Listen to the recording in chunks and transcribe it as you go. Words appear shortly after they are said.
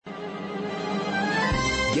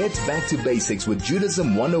Get back to basics with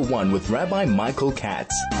Judaism 101 with Rabbi Michael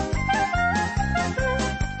Katz.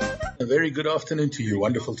 A very good afternoon to you.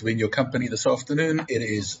 Wonderful to be in your company this afternoon. It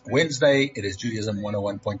is Wednesday. It is Judaism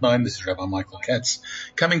 101.9. This is Rabbi Michael Katz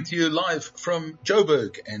coming to you live from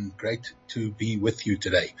Joburg, and great to be with you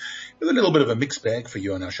today. We have a little bit of a mixed bag for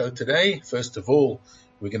you on our show today. First of all,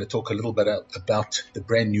 we're going to talk a little bit about the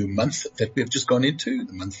brand new month that we have just gone into,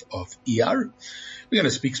 the month of Iyar. We're going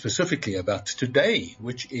to speak specifically about today,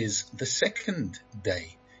 which is the second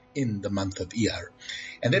day in the month of Iyar.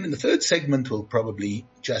 And then in the third segment, we'll probably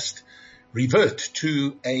just revert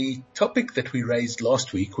to a topic that we raised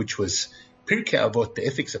last week, which was Pirkei Avot, the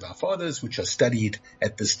ethics of our fathers, which are studied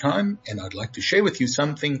at this time. And I'd like to share with you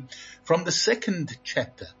something from the second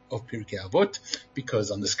chapter of Pirkei Avot,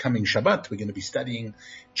 because on this coming Shabbat, we're going to be studying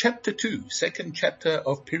chapter 2, second chapter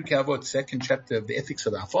of Pirkei Avot, second chapter of the ethics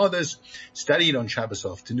of our fathers, studied on Shabbos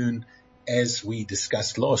afternoon, as we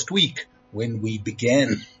discussed last week when we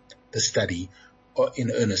began the study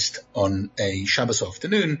in earnest on a Shabbos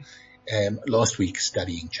afternoon. Last week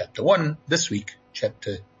studying chapter 1, this week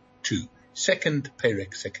chapter 2, second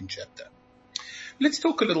perek, second chapter. Let's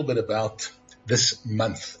talk a little bit about this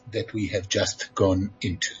month that we have just gone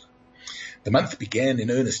into. The month began in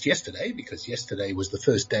earnest yesterday, because yesterday was the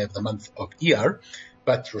first day of the month of Iyar,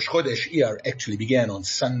 but Rosh Chodesh Iyar actually began on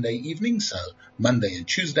Sunday evening, so Monday and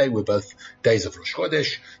Tuesday were both days of Rosh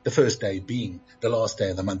Chodesh, the first day being the last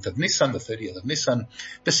day of the month of Nisan, the 30th of Nisan,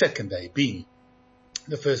 the second day being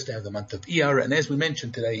the first day of the month of Iyar, and as we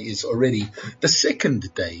mentioned, today is already the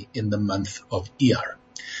second day in the month of Iyar.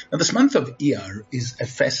 Now, this month of Iyar is a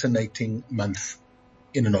fascinating month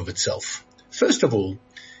in and of itself. First of all,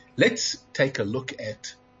 let's take a look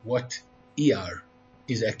at what Iyar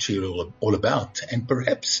is actually all about, and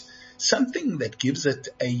perhaps something that gives it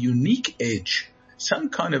a unique edge, some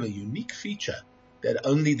kind of a unique feature that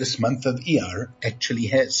only this month of Iyar actually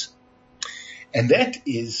has. And that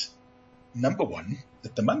is, number one,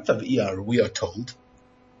 that the month of Iyar, we are told,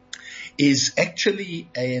 is actually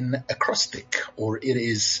an acrostic, or it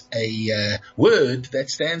is a word that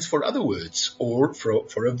stands for other words, or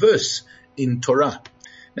for a verse in Torah.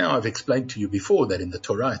 Now, I've explained to you before that in the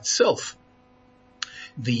Torah itself,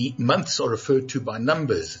 the months are referred to by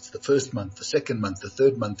numbers. It's the first month, the second month, the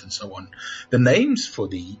third month, and so on. The names for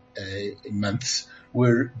the months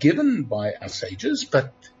were given by our sages,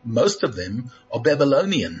 but most of them are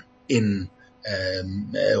Babylonian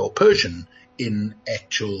or Persian in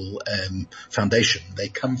actual foundation. They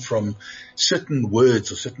come from certain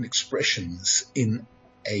words or certain expressions in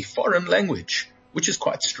a foreign language, which is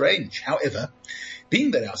quite strange. However,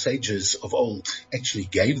 being that our sages of old actually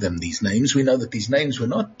gave them these names, we know that these names were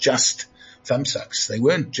not just thumbsucks. They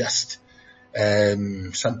weren't just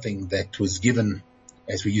something that was given,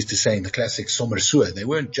 as we used to say in the classic Somer Sur. They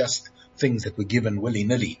weren't just things that were given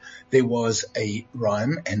willy-nilly. There was a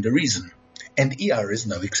rhyme and a reason. And Iyar is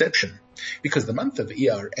no exception, because the month of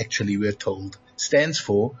Iyar, actually, we're told, stands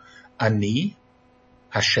for Ani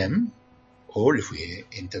Hashem, or if we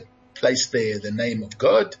place there the name of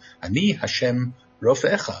God, Ani Hashem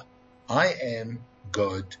Rofecha. I am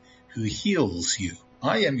God who heals you.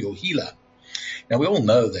 I am your healer. Now, we all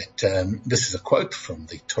know that this is a quote from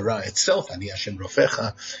the Torah itself. Ani Hashem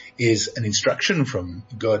Rofecha is an instruction from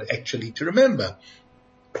God actually to remember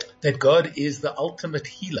that God is the ultimate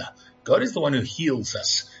healer. God is the one who heals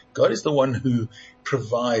us. God is the one who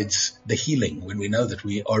provides the healing when we know that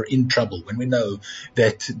we are in trouble, when we know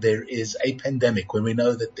that there is a pandemic, when we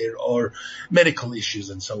know that there are medical issues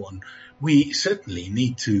and so on. We certainly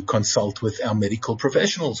need to consult with our medical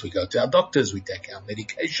professionals. We go to our doctors, we take our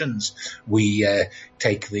medications, we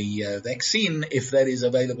take the vaccine if that is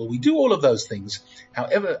available. We do all of those things.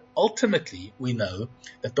 However, ultimately, we know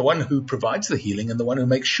that the one who provides the healing and the one who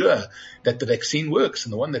makes sure that the vaccine works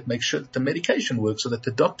and the one that makes sure that the medication works, so that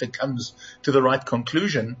the doctor comes to the right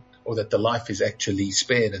conclusion, or that the life is actually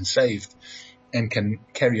spared and saved and can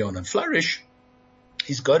carry on and flourish,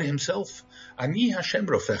 is God himself. Ani Hashem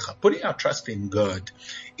Rofecha. Putting our trust in God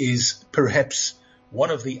is perhaps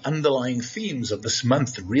one of the underlying themes of this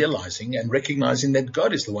month, realizing and recognizing that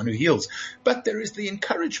God is the one who heals. But there is the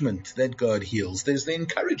encouragement that God heals. There's the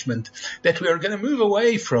encouragement that we are going to move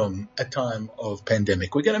away from a time of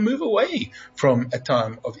pandemic. We're going to move away from a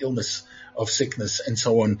time of illness, of sickness, and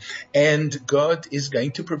so on. And God is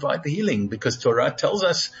going to provide the healing, because Torah tells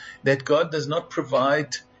us that God does not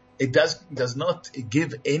provide, it does not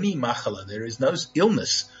give any machala. There is no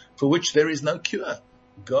illness for which there is no cure.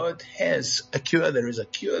 God has a cure. There is a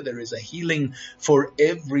cure. There is a healing for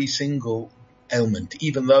every single ailment,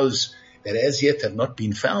 even those that as yet have not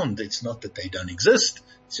been found. It's not that they don't exist.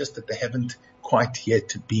 It's just that they haven't quite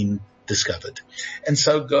yet been discovered. And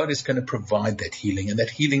so God is going to provide that healing, and that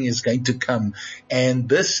healing is going to come. And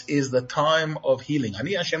this is the time of healing.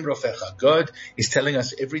 Ani Hashem Rofecha. God is telling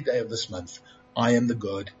us every day of this month, I am the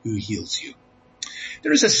God who heals you.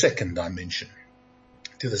 There is a second dimension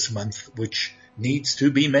to this month which needs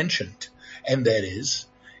to be mentioned, and that is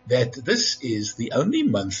that this is the only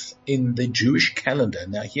month in the Jewish calendar.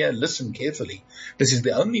 Now here, listen carefully. This is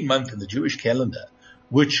the only month in the Jewish calendar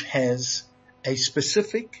which has a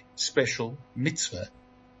specific special mitzvah,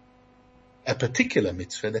 a particular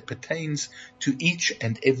mitzvah that pertains to each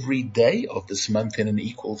and every day of this month in an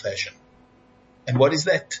equal fashion. And what is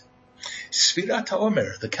that? Sfirat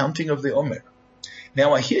HaOmer, the counting of the Omer.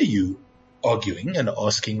 Now I hear you arguing and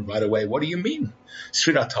asking right away, what do you mean?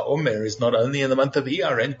 Sfirat HaOmer is not only in the month of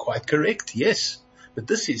Iyar, and quite correct, yes. But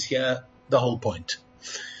this is here the whole point.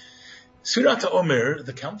 Sfirat HaOmer,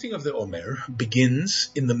 the counting of the Omer,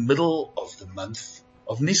 begins in the middle of the month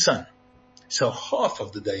of Nisan. So half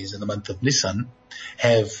of the days in the month of Nisan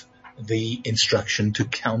have the instruction to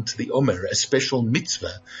count the Omer, a special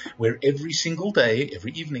mitzvah where every single day,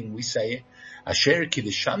 every evening we say, Asher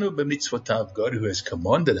kiddushanu b'mitzvotav, God who has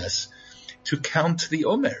commanded us to count the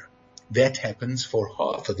Omer. That happens for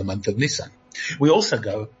half of the month of Nisan. We also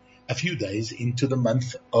go a few days into the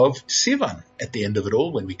month of Sivan. At the end of it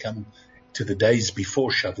all, when we come to the days before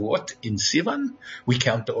Shavuot in Sivan, we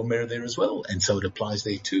count the Omer there as well, and so it applies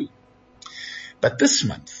there too. But this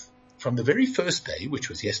month, from the very first day, which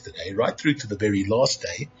was yesterday, right through to the very last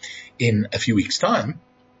day in a few weeks' time,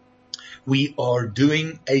 we are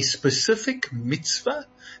doing a specific mitzvah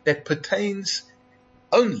that pertains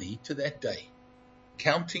only to that day.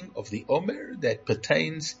 Counting of the Omer that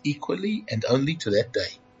pertains equally and only to that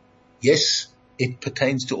day. Yes, it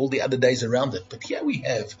pertains to all the other days around it, but here we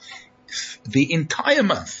have the entire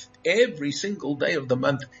month. Every single day of the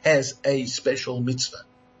month has a special mitzvah.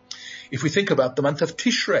 If we think about the month of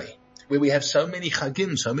Tishrei, where we have so many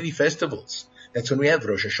chagim, so many festivals, that's when we have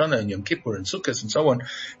Rosh Hashanah and Yom Kippur and Sukkot and so on.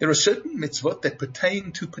 There are certain mitzvot that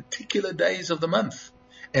pertain to particular days of the month,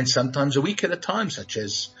 and sometimes a week at a time, such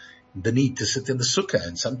as the need to sit in the sukkah,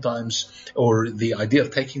 and sometimes, or the idea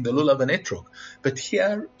of taking the lulav and etrog. But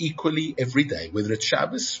here, equally every day, whether it's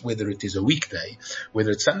Shabbos, whether it is a weekday,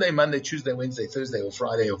 whether it's Sunday, Monday, Tuesday, Wednesday, Thursday, or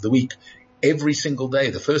Friday of the week, every single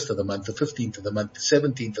day, the 1st of the month, the 15th of the month, the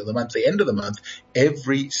 17th of the month, the end of the month,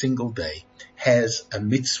 every single day has a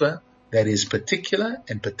mitzvah that is particular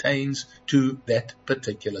and pertains to that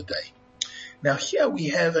particular day. Now here we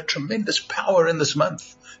have a tremendous power in this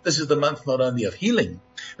month. This is the month not only of healing,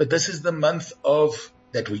 but this is the month of,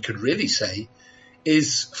 that we could really say,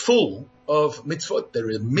 is full of mitzvot. There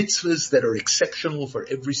are mitzvahs that are exceptional for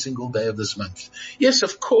every single day of this month. Yes,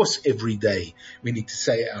 of course, every day we need to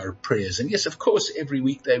say our prayers. And yes, of course, every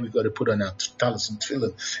weekday we've got to put on our talis and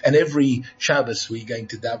tefillin. And every Shabbos we're going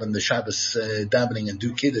to daven the Shabbos davening and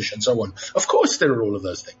do kiddush and so on. Of course, there are all of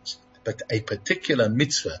those things. But a particular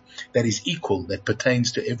mitzvah that is equal, that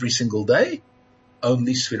pertains to every single day,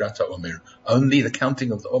 only Sfirat HaOmer, only the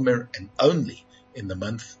counting of the Omer, and only in the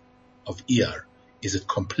month of Iyar is it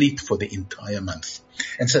complete for the entire month.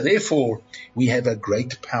 And so therefore, we have a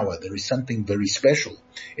great power. There is something very special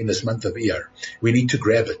in this month of Iyar. We need to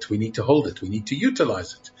grab it. We need to hold it. We need to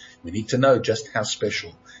utilize it. We need to know just how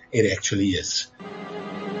special it actually is.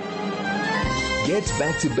 Get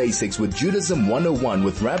back to basics with Judaism 101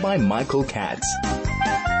 with Rabbi Michael Katz.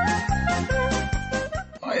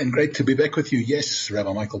 Hi, and great to be back with you. Yes,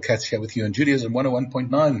 Rabbi Michael Katz here with you on Judaism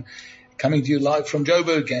 101.9, coming to you live from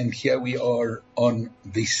Joburg, and here we are on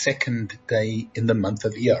the second day in the month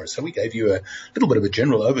of Iyar. So we gave you a little bit of a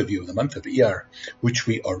general overview of the month of Iyar, which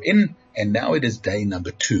we are in, and now it is day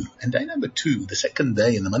number 2. And day number 2, the second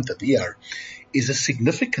day in the month of Iyar, is a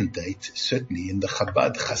significant date, certainly in the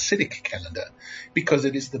Chabad Hasidic calendar, because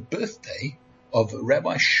it is the birthday of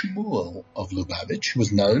Rabbi Shmuel of Lubavitch, who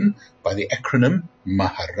was known by the acronym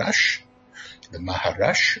Maharash, the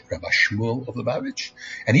Maharash, Rabbi Shmuel of Lubavitch.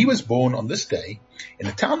 And he was born on this day in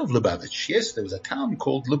the town of Lubavitch. Yes, there was a town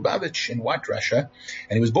called Lubavitch in White Russia,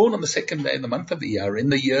 and he was born on the second day in the month of Iyar in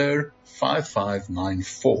the year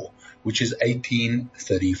 5594, which is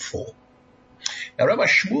 1834. Now, Rabbi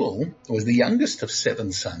Shmuel was the youngest of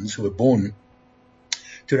 7 sons who were born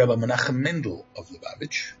to Rabbi Menachem Mendel of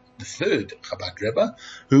Lubavitch, the third Chabad Rebbe,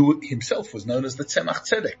 who himself was known as the Tzemach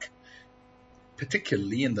Tzedek.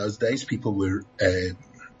 Particularly in those days, people were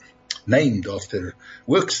named after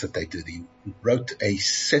works that they did. He wrote a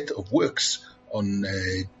set of works on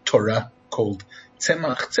Torah called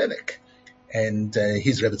Tzemach Tzedek, and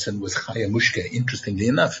his Rebbetzin was Chaya Mushke, interestingly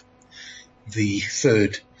enough. the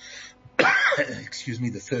third,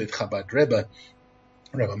 the third Chabad Rebbe,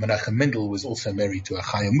 Rabbi Menachem Mendel, was also married to a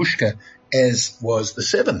Chaya Mushka, as was the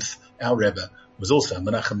seventh. Our Rebbe was also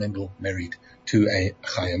Menachem Mendel, married to a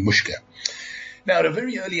Chaya Mushka. Now, at a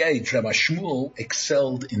very early age, Rabbi Shmuel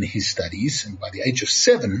excelled in his studies, and by the age of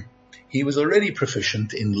 7, he was already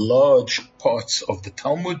proficient in large parts of the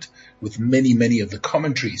Talmud, with many, many of the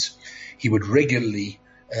commentaries. He would regularly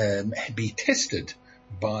be tested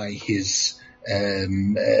by his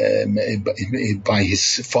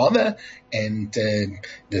father, and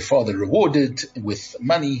the father rewarded with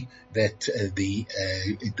money that the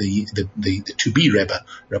to-be Rebbe,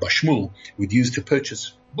 Rabbi Shmuel, would use to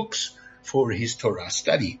purchase books for his Torah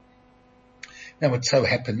study. Now, it so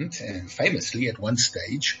happened, famously, at one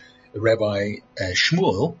stage, Rabbi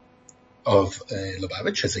Shmuel of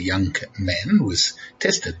Lubavitch, as a young man, was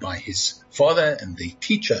tested by his father, and the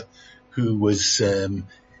teacher who was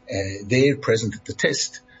there present at the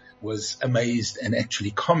test was amazed and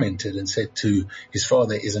actually commented and said to his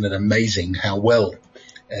father, "Isn't it amazing how well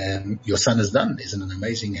your son has done? Isn't it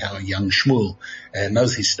amazing how young Shmuel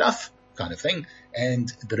knows his stuff?" kind of thing.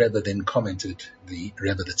 And the Rebbe then commented, the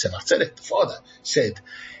Rebbe, the Tzemach Tzedek, the father, said,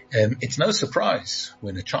 it's no surprise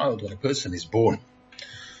when a person is born,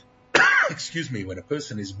 when a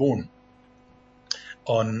person is born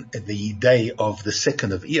on the day of the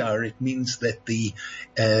 2nd of Iyar, it means that the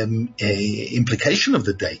implication of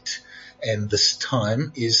the date and this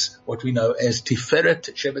time is what we know as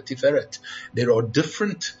Tiferet, Sheva Tiferet. There are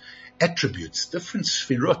different attributes, different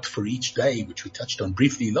sfirot for each day, which we touched on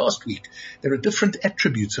briefly last week. There are different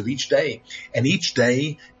attributes of each day, and each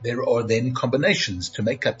day there are then combinations to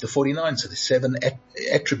make up the 49. So there's 7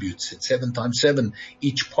 attributes. It's 7 times 7.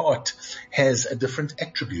 Each part has a different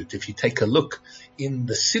attribute. If you take a look in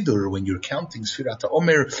the Siddur, when you're counting Sfirat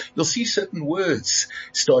HaOmer, you'll see certain words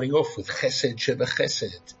starting off with Chesed, Sheva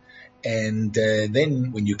Chesed. And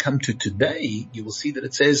then when you come to today, you will see that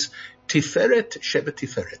it says Tiferet, Sheva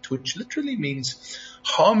Tiferet, which literally means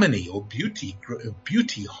harmony or beauty,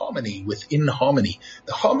 harmony within harmony,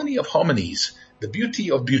 the harmony of harmonies, the beauty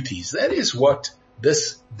of beauties. That is what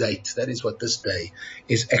this day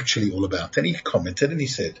is actually all about. And he commented and he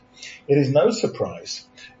said, it is no surprise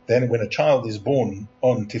that when a child is born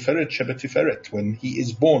on Tiferet, Sheva Tiferet, when he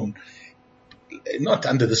is born not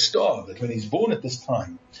under the star, but when he's born at this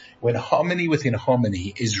time, when harmony within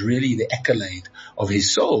harmony is really the accolade of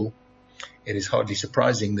his soul, it is hardly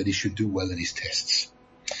surprising that he should do well in his tests.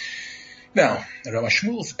 Now, Rabbi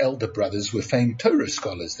Shmuel's elder brothers were famed Torah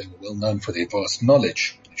scholars. They were well known for their vast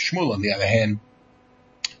knowledge. Shmuel, on the other hand,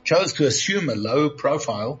 chose to assume a low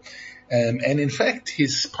profile, and in fact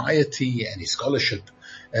his piety and his scholarship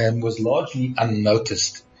was largely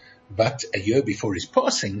unnoticed. But a year before his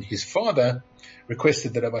passing, his father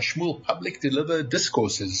requested that Rabbi Shmuel publicly deliver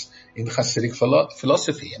discourses in Hasidic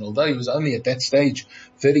philosophy. And although he was only at that stage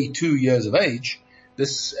 32 years of age,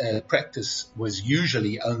 this practice was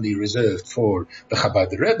usually only reserved for the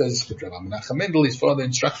Chabad Rebbes. But Rabbi Menachem Mendel, his father,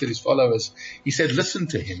 instructed his followers. He said, listen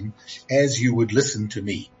to him as you would listen to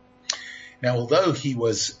me. Now, although he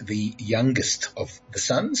was the youngest of the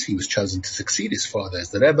sons, he was chosen to succeed his father as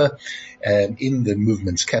the Rebbe in the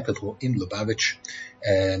movement's capital in Lubavitch.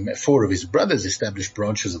 4 of his brothers established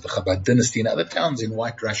branches of the Chabad dynasty in other towns in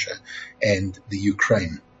White Russia and the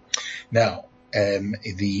Ukraine. Now,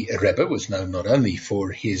 the Rebbe was known not only for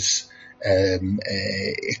his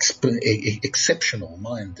exceptional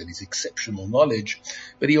mind and his exceptional knowledge,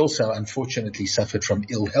 but he also unfortunately suffered from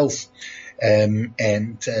ill health.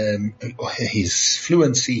 His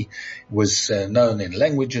fluency was known in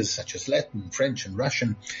languages such as Latin, French, and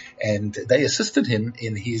Russian, and they assisted him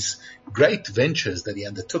in his great ventures that he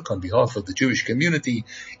undertook on behalf of the Jewish community.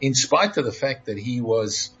 In spite of the fact that he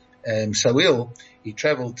was so ill, he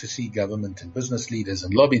traveled to see government and business leaders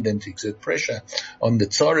and lobbied them to exert pressure on the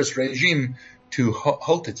Tsarist regime to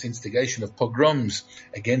halt its instigation of pogroms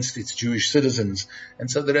against its Jewish citizens. And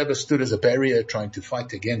so the Rebbe stood as a barrier trying to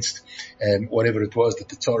fight against whatever it was that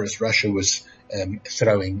the Tsarist Russia was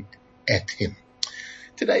throwing at him.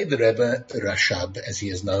 Today the Rebbe Rashab, as he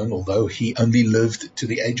is known, although he only lived to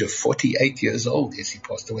the age of 48 years old, yes, he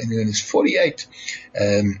passed away when he was 48,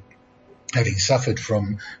 having suffered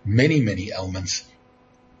from many, many ailments.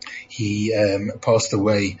 He passed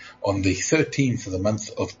away on the 13th of the month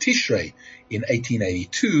of Tishrei in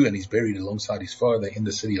 1882, and he's buried alongside his father in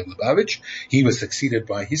the city of Lubavitch. He was succeeded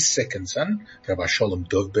by his second son, Rabbi Sholem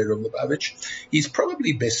Dovber of Lubavitch. He's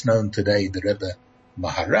probably best known today, the Rebbe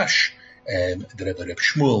Maharash, the Rebbe Reb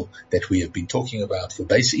Shmuel that we have been talking about for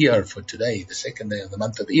Beis Iyar for today, the second day of the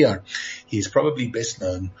month of Iyar. He is probably best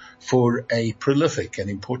known for a prolific and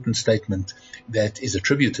important statement that is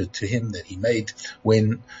attributed to him that he made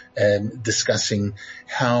when discussing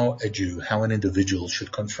how a Jew, how an individual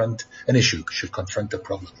should confront an issue, should confront a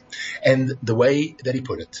problem. And the way that he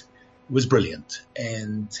put it was brilliant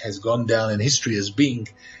and has gone down in history as being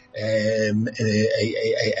an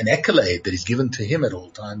accolade that is given to him at all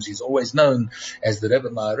times. He's always known as the Rebbe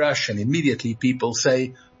Maharash, and immediately people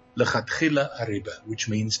say lechatchila ariba, which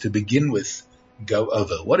means to begin with, go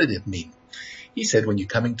over. What did it mean? He said when you're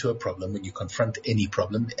coming to a problem, when you confront any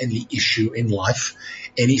problem, any issue in life,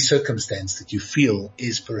 any circumstance that you feel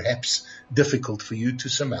is perhaps difficult for you to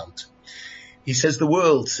surmount, he says the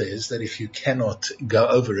world says that if you cannot go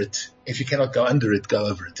over it, if you cannot go under it, go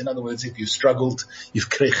over it. In other words, if you've struggled,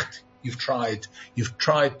 you've kriegt, you've tried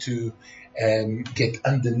to get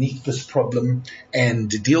underneath this problem and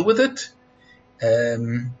deal with it,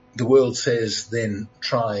 the world says then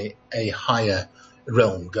try a higher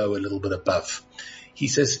realm, go a little bit above. He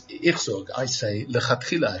says, I say,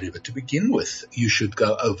 to begin with, you should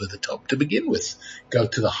go over the top. To begin with, go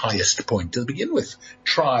to the highest point. To begin with,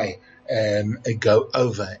 try go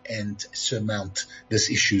over and surmount this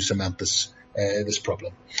issue, surmount this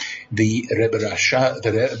problem. The Rebbe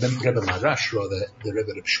Maharash, rather, the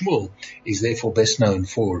Rebbe Reb Shmuel, is therefore best known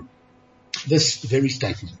for this very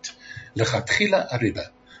statement. Lechatchila ariba.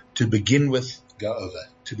 To begin with, go over.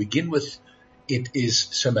 To begin with, it is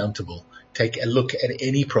surmountable. Take a look at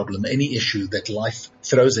any problem, any issue that life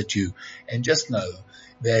throws at you, and just know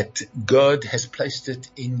that God has placed it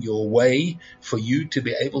in your way for you to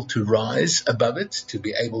be able to rise above it, to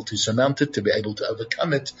be able to surmount it, to be able to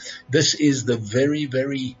overcome it. This is the very,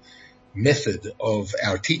 very method of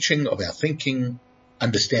our teaching, of our thinking,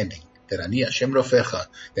 understanding that Ani Hashem Rofecha,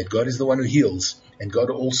 that God is the one who heals, and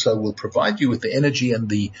God also will provide you with the energy and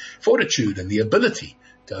the fortitude and the ability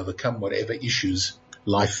to overcome whatever issues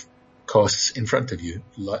life casts in front of you,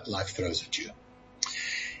 life throws at you.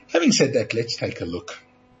 Having said that, let's take a look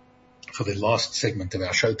for the last segment of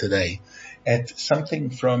our show today at something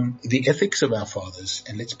from the ethics of our fathers,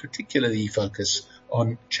 and let's particularly focus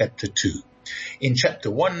on chapter 2. In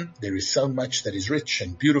chapter 1, there is so much that is rich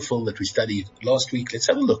and beautiful that we studied last week. Let's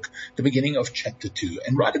have a look at the beginning of chapter 2.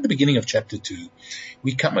 And right at the beginning of chapter 2,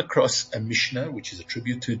 we come across a Mishnah which is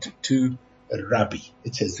attributed to Rabbi.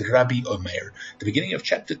 It says Rabbi Omer. The beginning of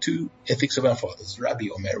chapter 2, Ethics of Our Fathers, Rabbi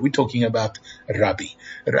Omer. We're talking about Rabbi.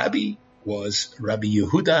 Rabbi was Rabbi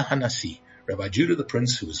Yehuda Hanasi, Rabbi Judah the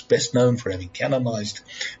Prince, who was best known for having canonized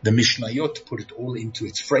the Mishnayot, put it all into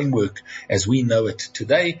its framework as we know it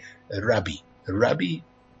today. Rabbi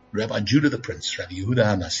Judah the Prince, Rabbi Yehuda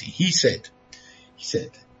Hanasi. He said,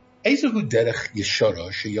 Ezehu derech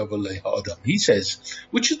yeshara sheyavaleh ha'adam. He says,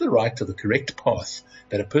 which is the right or the correct path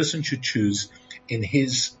that a person should choose in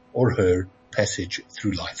his or her passage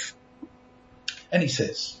through life. And he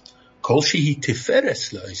says, Kol shehi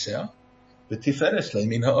tiferes la'iseh, v'tiferes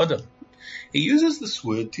le'min ha'adam. He uses this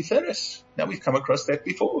word tiferes. Now we've come across that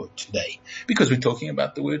before today, because we're talking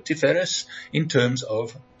about the word tiferes in terms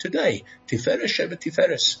of today. Tiferes sheva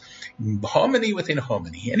tiferes. Harmony within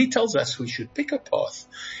harmony. And he tells us we should pick a path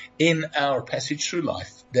in our passage through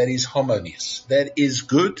life that is harmonious, that is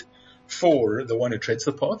good for the one who treads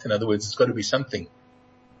the path. In other words, it's got to be something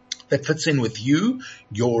that fits in with you,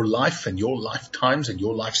 your life and your lifetimes and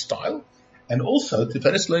your lifestyle. And also,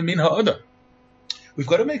 tiferes lo min ha'adam. We've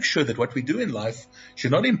got to make sure that what we do in life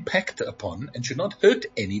should not impact upon and should not hurt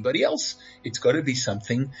anybody else. It's got to be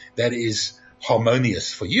something that is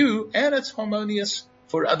harmonious for you, and it's harmonious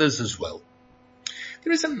for others as well.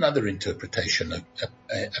 There is another interpretation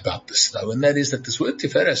about this, though, and that is that this word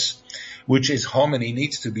tiferes, which is harmony,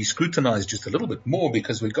 needs to be scrutinized just a little bit more,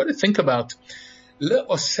 because we've got to think about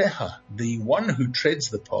Le'oseha, the one who treads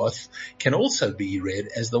the path, can also be read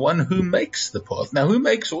as the one who makes the path. Now, who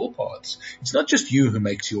makes all paths? It's not just you who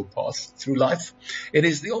makes your path through life. It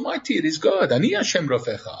is the Almighty. It is God. Ani Hashem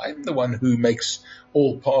Rofecha. I'm the one who makes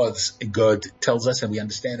all paths. God tells us, and we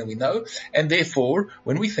understand and we know. And therefore,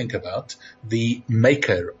 when we think about the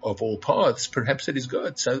maker of all paths, perhaps it is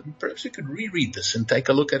God. So perhaps we could reread this and take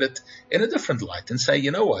a look at it in a different light and say,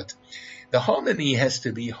 you know what? The harmony has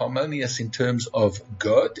to be harmonious in terms of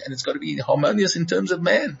God, and it's got to be harmonious in terms of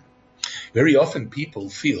man. Very often people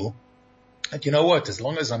feel that, you know what, as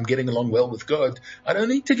long as I'm getting along well with God, I don't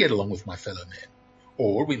need to get along with my fellow man.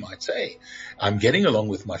 Or we might say, I'm getting along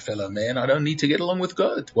with my fellow man. I don't need to get along with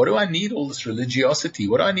God. What do I need all this religiosity?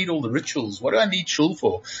 What do I need all the rituals? What do I need shul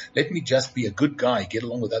for? Let me just be a good guy, get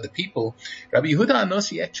along with other people. Rabbi Yehuda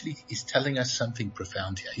HaNasi actually is telling us something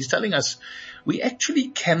profound here. He's telling us we actually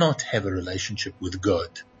cannot have a relationship with God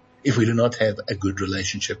if we do not have a good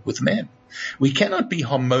relationship with men. We cannot be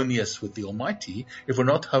harmonious with the Almighty if we're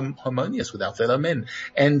not harmonious with our fellow men.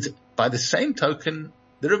 And by the same token,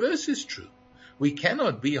 the reverse is true. We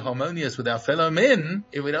cannot be harmonious with our fellow men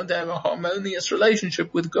if we don't have a harmonious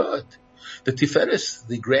relationship with God. The tiferes,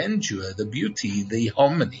 the grandeur, the beauty, the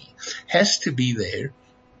harmony has to be there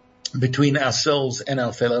between ourselves and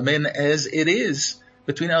our fellow men as it is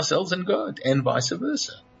between ourselves and God, and vice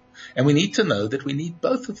versa. And we need to know that we need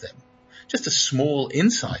both of them. Just a small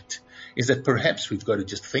insight is that perhaps we've got to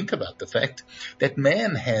just think about the fact that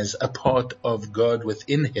man has a part of God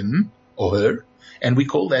within him or her, and we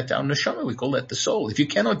call that our neshama, we call that the soul. If you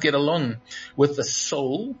cannot get along with the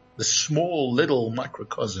soul, the small little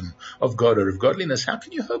microcosm of God or of godliness, how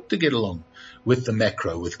can you hope to get along with the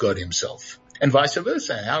macro, with God himself? And vice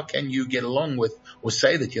versa, how can you get along with or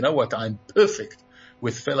say that, you know what, I'm perfect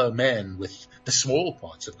with fellow man, with the small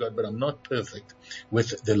parts of God, but I'm not perfect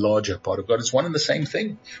with the larger part of God. It's one and the same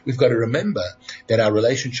thing. We've got to remember that our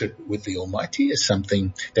relationship with the Almighty is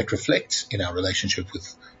something that reflects in our relationship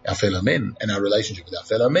with our fellow men, and our relationship with our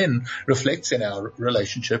fellow men reflects in our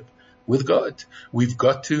relationship with God. We've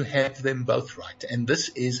got to have them both right. And this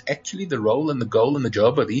is actually the role and the goal and the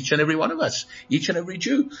job of each and every one of us, each and every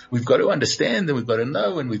Jew. We've got to understand and we've got to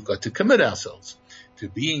know and we've got to commit ourselves to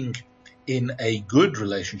being in a good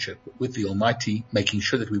relationship with the Almighty, making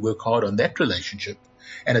sure that we work hard on that relationship.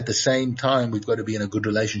 And at the same time, we've got to be in a good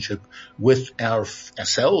relationship with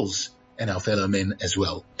ourselves and our fellow men as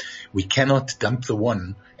well. We cannot dump the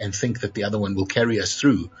one and think that the other one will carry us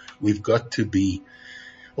through. We've got to be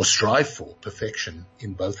or strive for perfection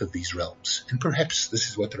in both of these realms. And perhaps this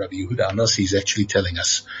is what Rabbi Yehuda HaNasi is actually telling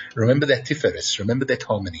us. Remember that tiferes, remember that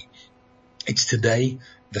harmony. It's today,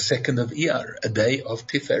 the 2nd of Iyar, a day of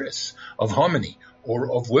tiferes, of harmony,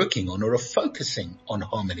 or of working on, or of focusing on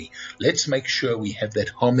harmony. Let's make sure we have that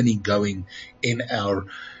harmony going in our,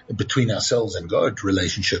 between ourselves and God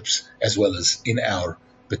relationships, as well as in our,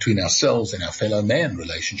 between ourselves and our fellow man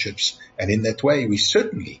relationships. And in that way, we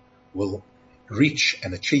certainly will reach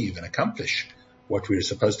and achieve and accomplish what we're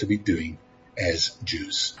supposed to be doing as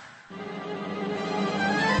Jews.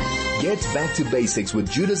 Get back to basics with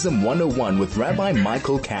Judaism 101 with Rabbi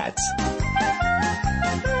Michael Katz.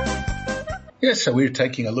 Yes, so we're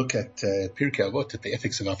taking a look at Pirkei Avot, at the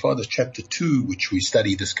Ethics of Our Fathers, chapter 2, which we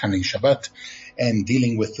study this coming Shabbat, and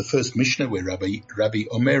dealing with the first Mishnah where Rabbi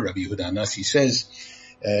Yehuda HaNasi says,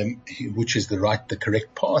 which is the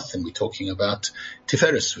correct path, and we're talking about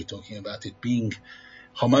tiferes, we're talking about it being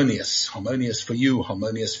harmonious for you,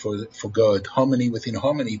 harmonious for God, harmony within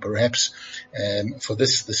harmony, perhaps, for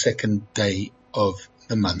this, the 2nd day of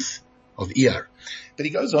the month of Iyar. But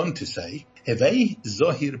he goes on to say, a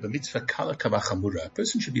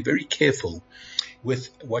person should be very careful with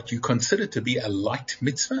what you consider to be a light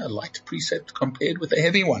mitzvah, a light precept compared with a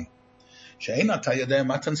heavy one. Because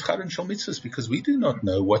we do not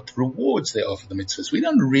know what rewards there are for the mitzvahs. We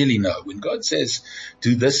don't really know. When God says,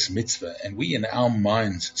 do this mitzvah, and we in our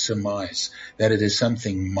minds surmise that it is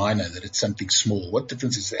something minor, that it's something small, what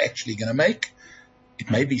difference is it actually going to make? It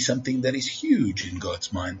may be something that is huge in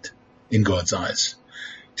God's mind, in God's eyes.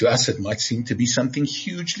 To us, it might seem to be something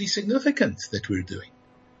hugely significant that we're doing.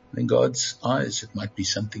 In God's eyes, it might be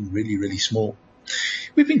something really, really small.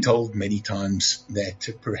 We've been told many times that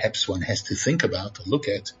perhaps one has to think about or look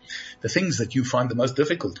at the things that you find the most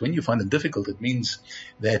difficult. When you find them difficult, it means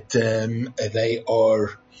that they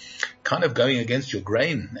are kind of going against your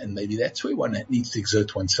grain, and maybe that's where one needs to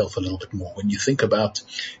exert oneself a little bit more. When you think about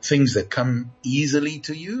things that come easily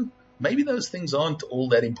to you, maybe those things aren't all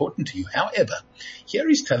that important to you. However, here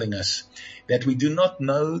he's telling us that we do not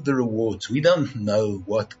know the rewards. We don't know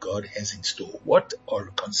what God has in store, what are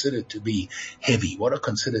considered to be heavy, what are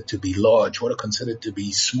considered to be large, what are considered to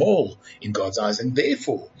be small in God's eyes. And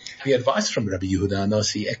therefore, the advice from Rabbi Yehuda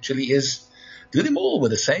HaNasi actually is, do them all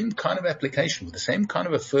with the same kind of application, with the same kind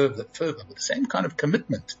of a fervor, with the same kind of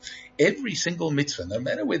commitment. Every single mitzvah, no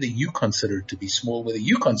matter whether you consider it to be small, whether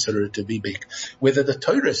you consider it to be big, whether the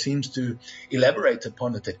Torah seems to elaborate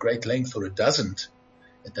upon it at great length or it doesn't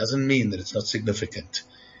mean that it's not significant.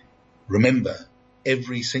 Remember,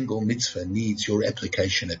 every single mitzvah needs your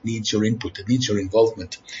application. It needs your input. It needs your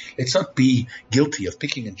involvement. Let's not be guilty of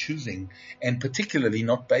picking and choosing, and particularly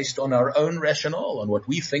not based on our own rationale, on what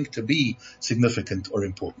we think to be significant or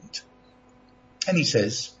important. And he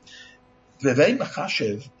says, V'vei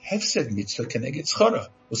machashev hefsed mitzvah keneged schara,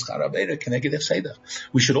 u'schara aveira keneged hefseda.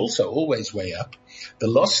 We should also always weigh up the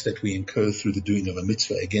loss that we incur through the doing of a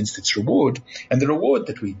mitzvah against its reward, and the reward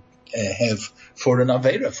that we have for an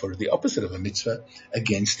aveira, for the opposite of a mitzvah,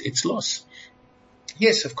 against its loss.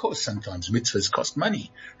 Yes, of course, sometimes mitzvahs cost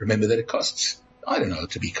money. Remember that it costs, I don't know,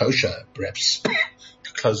 to be kosher, perhaps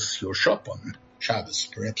to close your shop on Shabbos,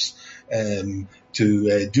 perhaps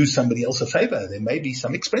to do somebody else a favor. There may be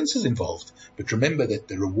some expenses involved, but remember that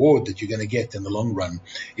the reward that you're going to get in the long run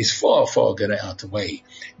is far, far going to outweigh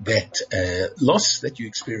that loss that you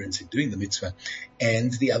experience in doing the mitzvah,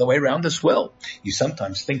 and the other way around as well. You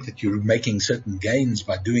sometimes think that you're making certain gains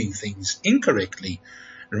by doing things incorrectly.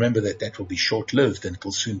 Remember that that will be short-lived and it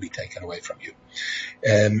will soon be taken away from you.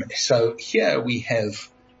 So here we have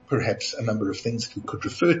perhaps a number of things that we could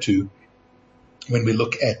refer to when we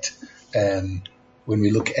look at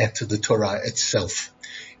the Torah itself.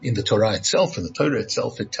 In the Torah itself,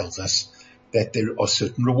 it tells us that there are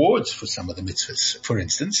certain rewards for some of the mitzvahs. For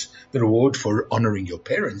instance, the reward for honoring your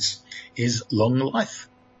parents is long life.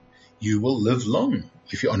 You will live long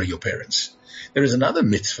if you honor your parents. There is another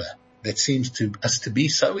mitzvah that seems to us to be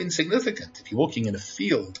so insignificant. If you're walking in a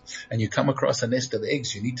field and you come across a nest of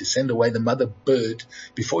eggs, you need to send away the mother bird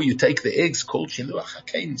before you take the eggs, called Shiluach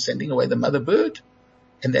HaKain, sending away the mother bird.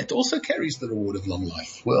 And that also carries the reward of long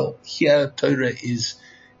life. Well, here Torah is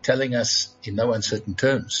telling us in no uncertain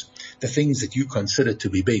terms, the things that you consider to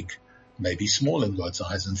be big may be small in God's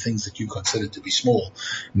eyes, and things that you consider to be small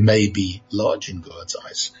may be large in God's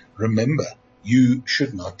eyes. Remember, you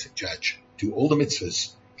should not judge. Do all the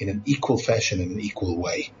mitzvahs in an equal fashion, in an equal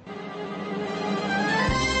way.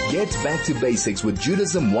 Get back to basics with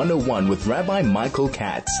Judaism 101 with Rabbi Michael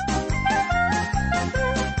Katz.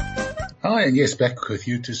 Hi, and yes, back with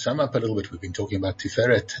you to sum up a little bit. We've been talking about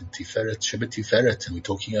Tiferet and Tiferet, Shabbat Tiferet, and we're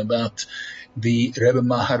talking about the Rebbe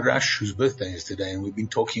Maharash, whose birthday is today, and we've been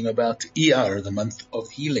talking about Iyar, the month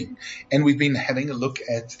of healing, and we've been having a look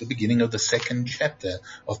at the beginning of the second chapter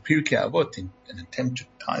of Pirkei Avot in an attempt to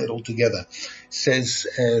tie it all together. Says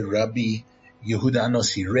Rabbi Yehuda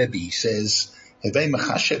Anossi, Rebbe, says, we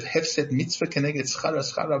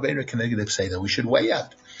should weigh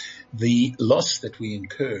up the loss that we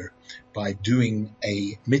incur by doing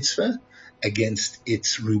a mitzvah against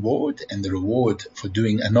its reward, and the reward for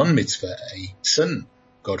doing a non-mitzvah, a sin,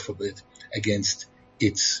 God forbid, against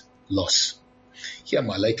its loss. Here,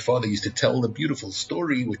 my late father used to tell the beautiful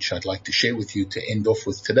story, which I'd like to share with you to end off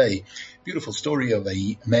with today. Beautiful story of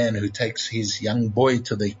a man who takes his young boy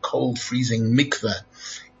to the cold, freezing mikveh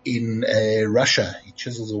in Russia. He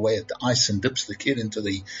chisels away at the ice and dips the kid into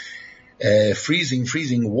the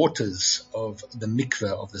freezing waters of the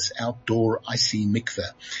mikveh, of this outdoor icy mikveh.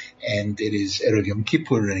 And it is Erev Yom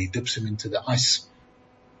Kippur, and he dips him into the ice.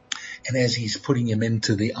 And as he's putting him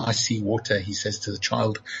into the icy water, he says to the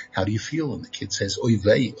child, "How do you feel?" And the kid says, "Oy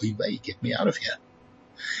vey, get me out of here."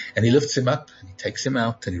 And he lifts him up, and he takes him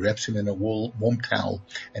out, and he wraps him in a warm towel,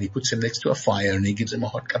 and he puts him next to a fire, and he gives him a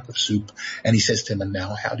hot cup of soup, and he says to him, "And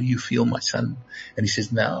now, how do you feel, my son?" And he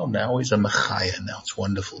says, now is a machaya, now it's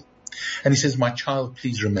wonderful. And he says, "My child,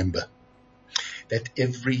 please remember that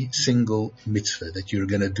every single mitzvah that you're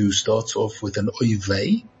going to do starts off with an oy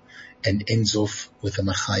vey and ends off with a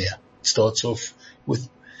machaya. Starts off with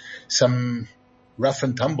some rough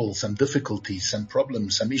and tumble, some difficulties, some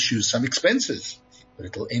problems, some issues, some expenses. But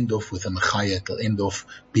it'll end off with a machaya. It'll end off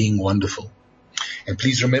being wonderful. And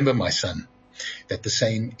please remember, my son, that the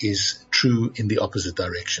same is true in the opposite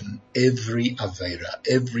direction. Every aveira,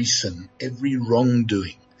 every sin, every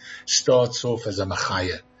wrongdoing starts off as a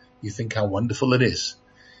machaya. You think how wonderful it is.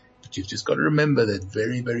 But you've just got to remember that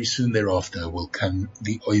very, very soon thereafter will come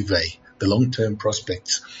the oy vey, the long-term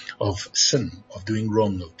prospects of sin, of doing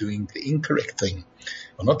wrong, of doing the incorrect thing,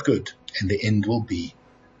 are not good, and the end will be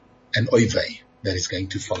an oy vey that is going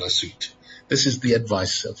to follow suit. This is the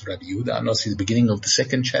advice of Rabbi Yehuda Anossi, the beginning of the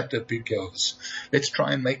second chapter of Pirkei Avos. Let's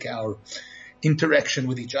try and make our interaction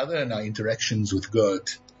with each other and our interactions with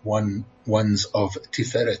God ones of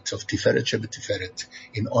Tiferet, Shabbat Tiferet,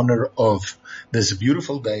 in honor of this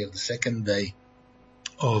beautiful day, of the second day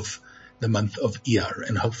of the month of Iyar.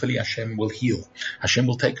 And hopefully Hashem will heal. Hashem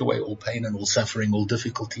will take away all pain and all suffering, all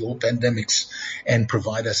difficulty, all pandemics, and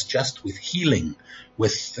provide us just with healing,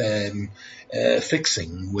 with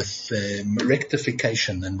fixing, with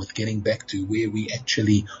rectification, and with getting back to where we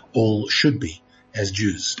actually all should be. as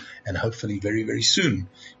Jews. And hopefully very, very soon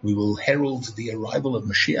we will herald the arrival of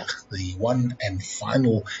Mashiach, the one and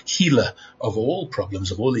final healer of all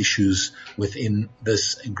problems, of all issues within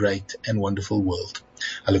this great and wonderful world.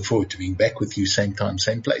 I look forward to being back with you same time,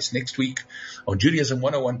 same place next week on Judaism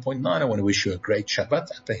 101.9. I want to wish you a great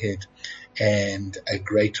Shabbat up ahead and a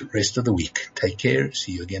great rest of the week. Take care.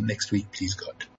 See you again next week. Please God.